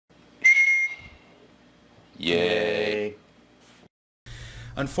Yay.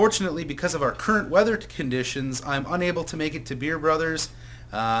 Unfortunately, because of our current weather conditions, I'm unable to make it to Beer Brothers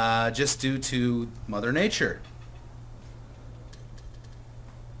just due to Mother Nature.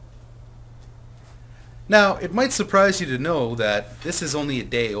 Now, it might surprise you to know that this is only a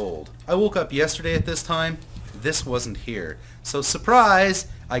day old. I woke up yesterday at this time. This wasn't here. So surprise,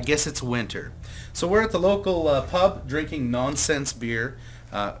 I guess it's winter. So we're at the local pub drinking nonsense beer,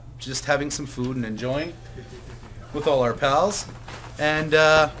 just having some food and enjoying with all our pals. And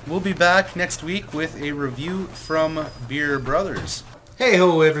we'll be back next week with a review from Beer Brothers. Hey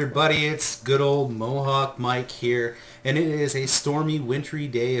ho everybody, it's good old Mohawk Mike here, and it is a stormy, wintry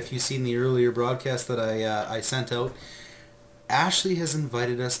day. If you've seen the earlier broadcast that I sent out, Ashley has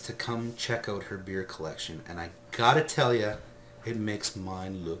invited us to come check out her beer collection, and I gotta tell you, it makes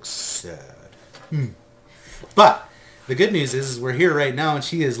mine look sad. But the good news is we're here right now, and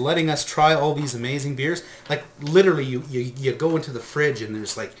she is letting us try all these amazing beers. Like literally, you go into the fridge and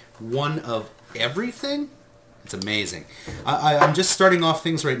there's like one of everything. It's amazing. I'm just starting off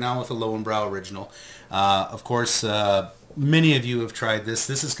things right now with a Lowenbrau Original. Of course, many of you have tried this.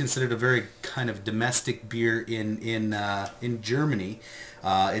 This is considered a very kind of domestic beer in Germany.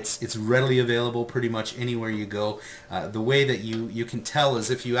 It's readily available pretty much anywhere you go. The way that you can tell is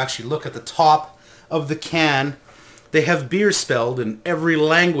if you actually look at the top of the can, they have beer spelled in every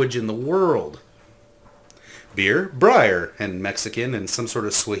language in the world. Beer, Briar, and Mexican, and some sort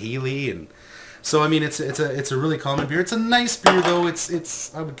of Swahili, and so I mean it's a really common beer. It's a nice beer though.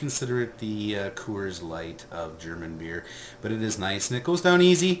 It's I would consider it the Coors Light of German beer, but it is nice and it goes down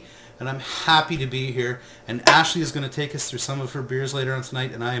easy. And I'm happy to be here. And Ashley is going to take us through some of her beers later on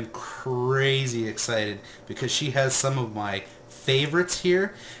tonight, and I am crazy excited because she has some of my favorites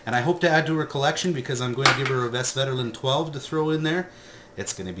here, and I hope to add to her collection because I'm going to give her a Westfalen 12 to throw in there.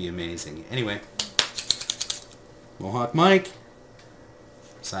 It's going to be amazing. Anyway, Mohawk Mike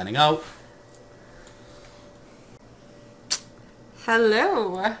signing out.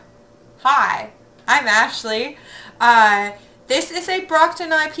 Hello. Hi, I'm Ashley. This is a Brockton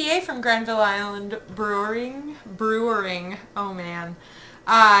IPA from Granville Island Brewing. Oh man.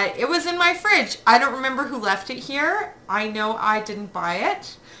 It was in my fridge. I don't remember who left it here. I know I didn't buy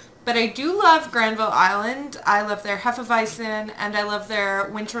it. But I do love Granville Island. I love their Hefeweizen and I love their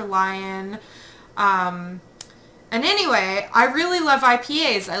Winter Lion. And anyway, I really love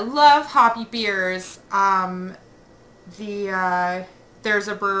IPAs. I love hoppy beers. There's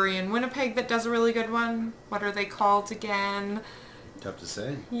a brewery in Winnipeg that does a really good one. What are they called again? Tough to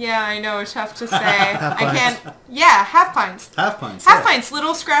say. Yeah, I know, tough to say. Half I Pints. can't. Yeah, Half Pints. Half Pints. Half Pints,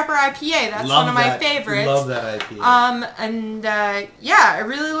 Little Scrapper IPA. That's Love one of my that. favorites. Love that IPA. Yeah, I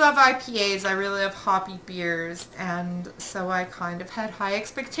really love IPAs. I really love hoppy beers, and so I kind of had high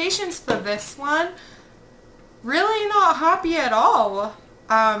expectations for this one. Really not hoppy at all.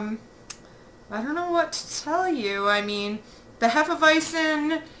 I don't know what to tell you. I mean, the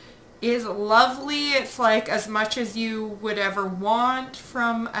Hefeweizen is lovely. It's like as much as you would ever want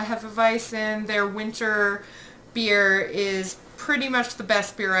from a Hefeweizen. Their winter beer is pretty much the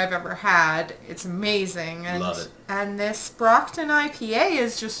best beer I've ever had. It's amazing. And, love it. And this Brockton IPA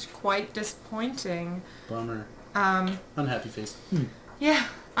is just quite disappointing. Bummer. Unhappy face. Yeah,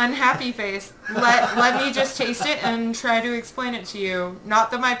 unhappy face. Let me just taste it and try to explain it to you.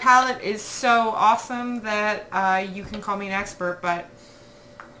 Not that my palate is so awesome that you can call me an expert, but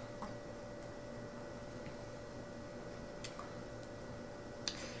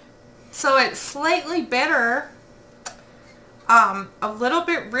so it's slightly bitter, a little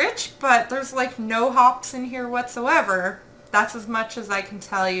bit rich, but there's like no hops in here whatsoever. That's as much as I can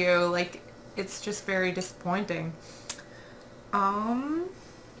tell you. Like, it's just very disappointing.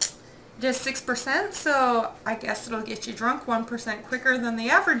 It is 6%, so I guess it'll get you drunk 1% quicker than the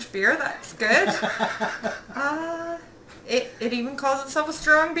average beer. That's good. It even calls itself a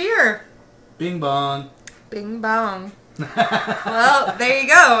strong beer. Bing bong. Bing bong. Well, there you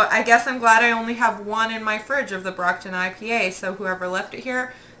go. I guess I'm glad I only have one in my fridge of the Brockton IPA, so whoever left it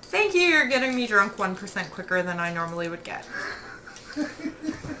here, thank you, you're getting me drunk 1% quicker than I normally would get.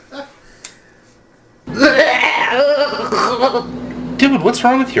 Dude, what's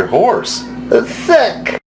wrong with your horse? Sick.